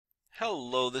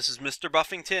Hello, this is Mr.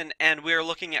 Buffington, and we are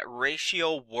looking at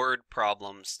ratio word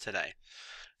problems today.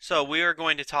 So we are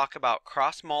going to talk about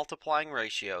cross-multiplying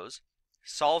ratios,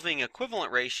 solving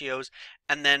equivalent ratios,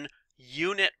 and then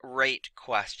unit rate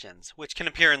questions, which can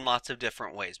appear in lots of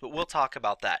different ways, but we'll talk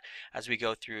about that as we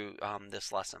go through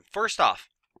this lesson. First off,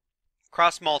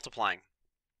 cross-multiplying.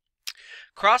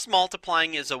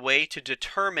 Cross-multiplying is a way to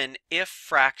determine if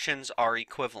fractions are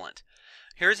equivalent.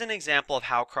 Here's an example of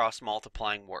how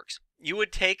cross-multiplying works. You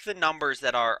would take the numbers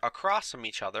that are across from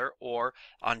each other or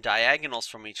on diagonals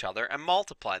from each other and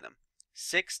multiply them.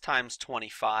 6 times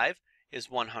 25 is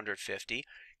 150,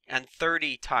 and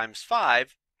 30 times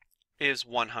 5 is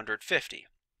 150.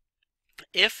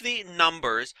 If the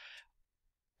numbers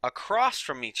across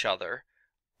from each other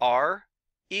are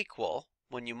equal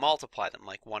when you multiply them,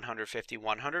 like 150,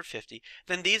 150,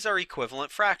 then these are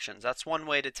equivalent fractions. That's one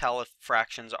way to tell if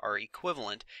fractions are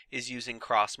equivalent, is using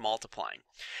cross-multiplying.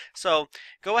 So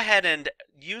go ahead and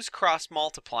use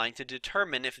cross-multiplying to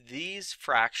determine if these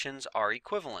fractions are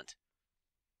equivalent.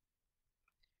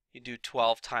 You do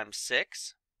 12 times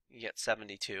 6, you get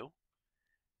 72.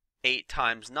 8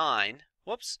 times 9,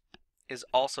 is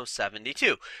also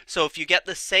 72. So if you get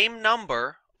the same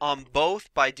number on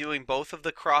both by doing both of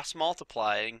the cross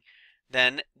multiplying,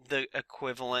 then the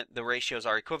ratios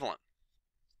are equivalent.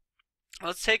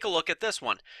 Let's take a look at this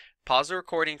one. Pause the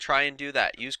recording, try and do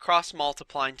that. Use cross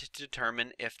multiplying to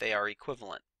determine if they are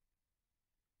equivalent.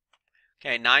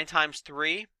 Okay, 9 times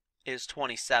 3 is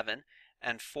 27,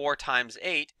 and 4 times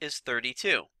 8 is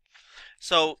 32.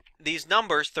 So these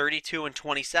numbers, 32 and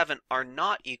 27, are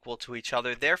not equal to each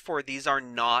other. Therefore, these are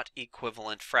not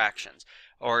equivalent fractions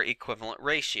or equivalent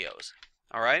ratios.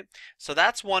 All right? So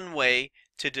that's one way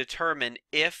to determine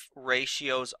if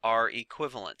ratios are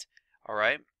equivalent. All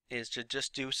right? Is to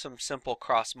just do some simple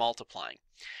cross multiplying.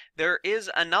 There is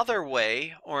another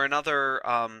way, or another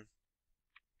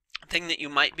thing that you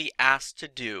might be asked to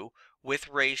do with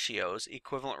ratios,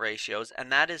 equivalent ratios,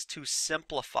 and that is to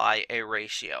simplify a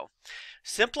ratio.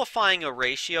 Simplifying a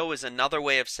ratio is another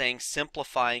way of saying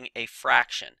simplifying a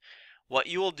fraction. What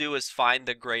you will do is find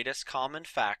the greatest common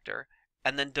factor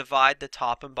and then divide the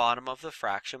top and bottom of the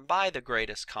fraction by the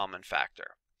greatest common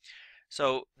factor.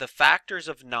 So the factors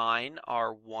of 9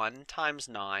 are 1 times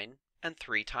 9 and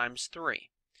 3 times 3.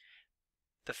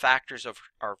 The factors of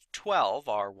 12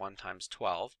 are 1 times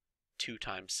 12, 2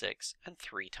 times 6, and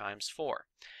 3 times 4.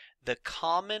 The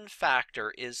common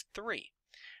factor is 3.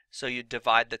 So you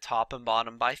divide the top and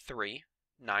bottom by 3.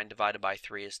 9 divided by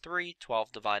 3 is 3.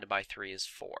 12 divided by 3 is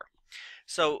 4.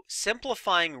 So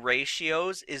simplifying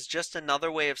ratios is just another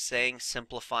way of saying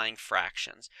simplifying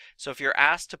fractions. So if you're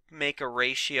asked to make a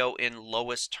ratio in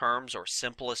lowest terms or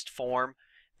simplest form,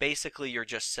 basically you're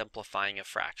just simplifying a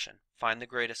fraction. Find the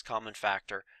greatest common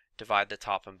factor, divide the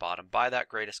top and bottom by that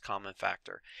greatest common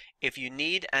factor. If you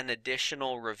need an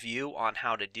additional review on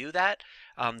how to do that,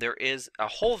 there is a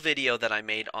whole video that I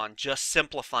made on just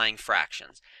simplifying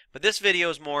fractions. But this video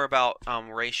is more about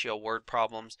ratio word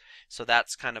problems, so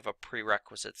that's kind of a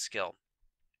prerequisite skill.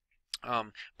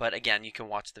 But again, you can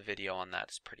watch the video on that.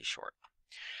 It's pretty short.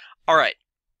 All right.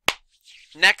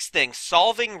 Next thing,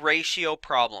 solving ratio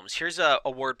problems. Here's a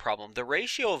word problem. The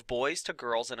ratio of boys to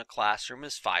girls in a classroom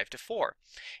is 5 to 4.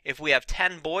 If we have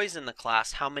 10 boys in the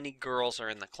class, how many girls are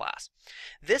in the class?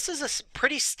 This is a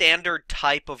pretty standard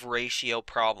type of ratio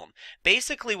problem.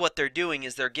 Basically what they're doing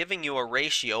is they're giving you a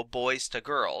ratio, boys to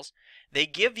girls. They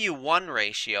give you one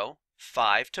ratio,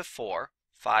 5 to 4,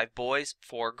 5 boys,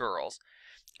 4 girls.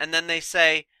 And then they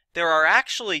say, there are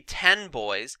actually 10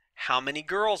 boys, how many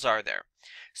girls are there?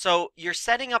 So you're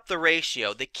setting up the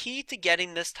ratio. The key to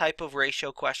getting this type of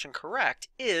ratio question correct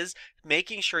is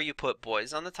making sure you put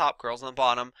boys on the top, girls on the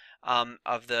bottom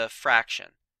of the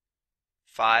fraction.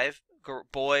 5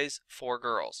 boys, 4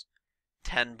 girls.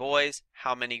 10 boys,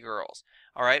 how many girls?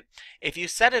 All right. If you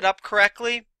set it up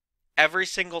correctly, every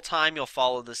single time you'll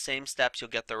follow the same steps, you'll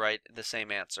get the same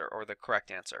answer or the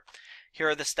correct answer. Here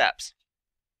are the steps.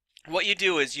 What you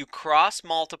do is you cross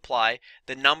multiply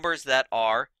the numbers that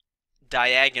are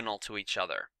diagonal to each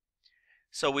other.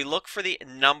 So we look for the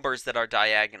numbers that are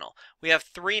diagonal. We have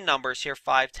 3 numbers here,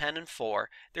 5, 10, and 4.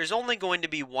 There's only going to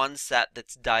be one set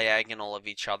that's diagonal of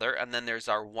each other, and then there's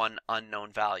our one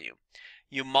unknown value.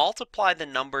 You multiply the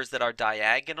numbers that are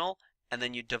diagonal, and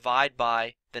then you divide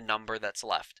by the number that's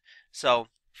left. So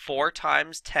 4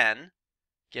 times 10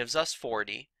 gives us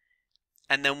 40,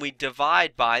 and then we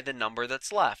divide by the number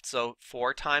that's left. So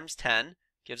 4 times 10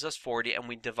 gives us 40, and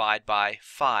we divide by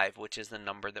 5, which is the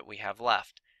number that we have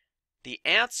left. The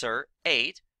answer,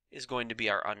 8, is going to be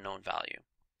our unknown value.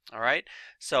 All right,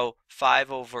 so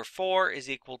 5 over 4 is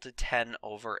equal to 10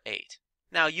 over 8.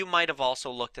 Now, you might have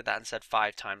also looked at that and said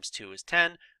 5 times 2 is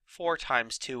 10, 4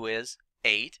 times 2 is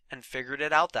 8, and figured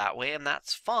it out that way, and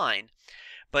that's fine.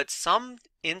 But some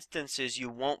instances you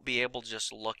won't be able to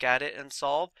just look at it and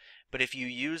solve, but if you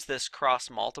use this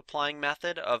cross-multiplying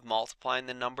method of multiplying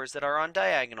the numbers that are on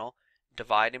diagonal,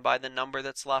 dividing by the number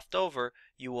that's left over,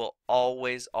 you will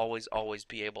always, always, always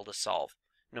be able to solve,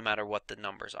 no matter what the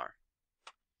numbers are.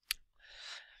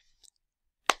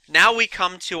 Now we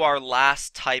come to our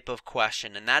last type of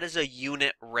question, and that is a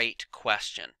unit rate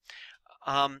question.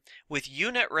 With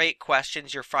unit rate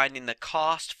questions, you're finding the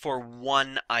cost for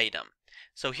one item.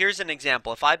 So here's an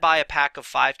example. If I buy a pack of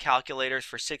 5 calculators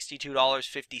for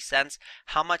 $62.50,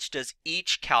 how much does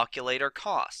each calculator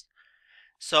cost?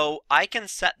 So I can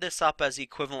set this up as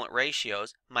equivalent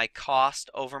ratios. My cost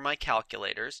over my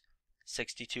calculators,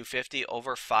 $62.50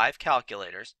 over 5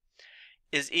 calculators,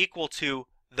 is equal to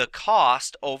the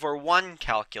cost over one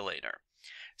calculator.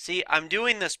 See, I'm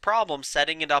doing this problem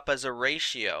setting it up as a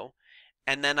ratio,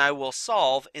 and then I will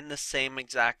solve in the same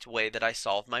exact way that I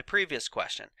solved my previous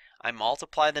question. I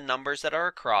multiply the numbers that are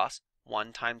across.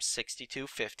 1 times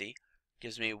 62.50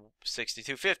 gives me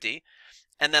 62.50,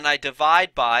 and then I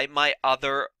divide by my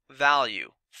other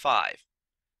value, 5.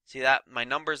 See that? My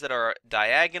numbers that are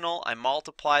diagonal, I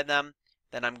multiply them,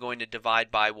 then I'm going to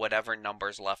divide by whatever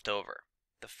number's left over.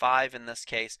 The 5 in this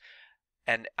case,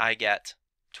 and I get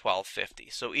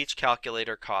 $12.50. So each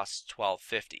calculator costs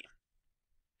 $12.50.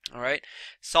 All right,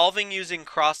 solving using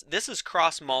this is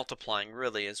cross-multiplying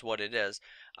really is what it is.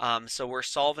 So we're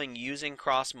solving using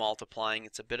cross-multiplying.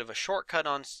 It's a bit of a shortcut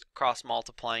on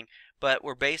cross-multiplying, but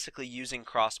we're basically using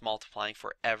cross-multiplying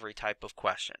for every type of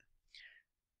question.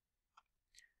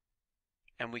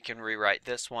 And we can rewrite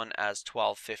this one as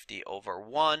 1250 over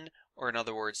 1, or in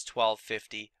other words,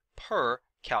 1250 per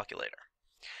calculator.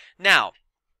 Now,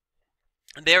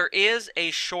 there is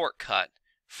a shortcut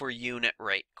for unit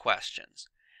rate questions.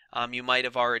 You might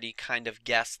have already kind of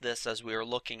guessed this as we were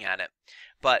looking at it.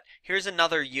 But here's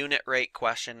another unit rate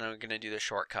question, and we're going to do the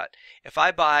shortcut. If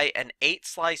I buy an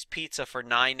 8-slice pizza for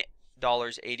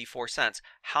 $9.84,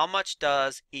 how much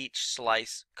does each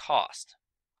slice cost?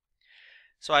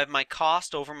 So I have my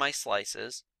cost over my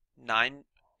slices,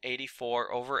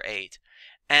 $9.84 over 8.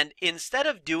 And instead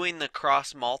of doing the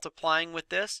cross multiplying with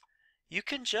this, you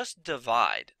can just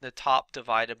divide the top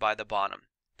divided by the bottom.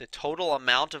 The total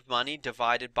amount of money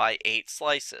divided by 8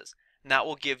 slices. And that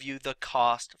will give you the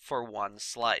cost for one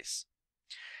slice.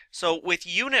 So with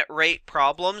unit rate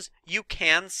problems, you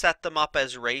can set them up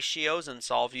as ratios and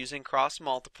solve using cross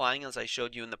multiplying, as I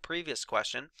showed you in the previous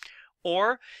question.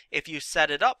 Or if you set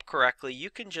it up correctly, you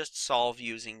can just solve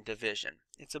using division.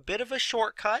 It's a bit of a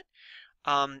shortcut,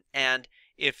 and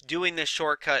if doing this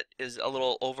shortcut is a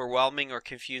little overwhelming or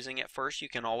confusing at first, you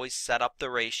can always set up the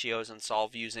ratios and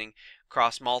solve using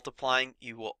cross multiplying.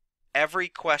 Every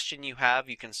question you have,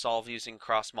 you can solve using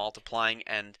cross multiplying,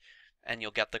 and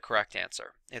you'll get the correct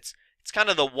answer. It's kind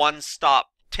of the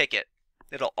one-stop ticket.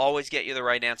 It'll always get you the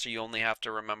right answer. You only have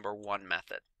to remember one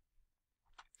method.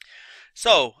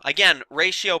 So again,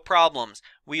 ratio problems.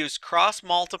 We use cross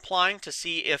multiplying to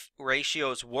see if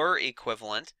ratios were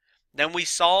equivalent. Then we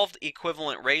solved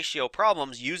equivalent ratio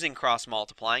problems using cross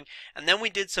multiplying, and then we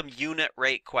did some unit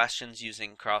rate questions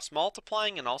using cross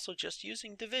multiplying and also just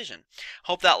using division.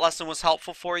 Hope that lesson was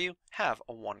helpful for you. Have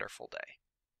a wonderful day.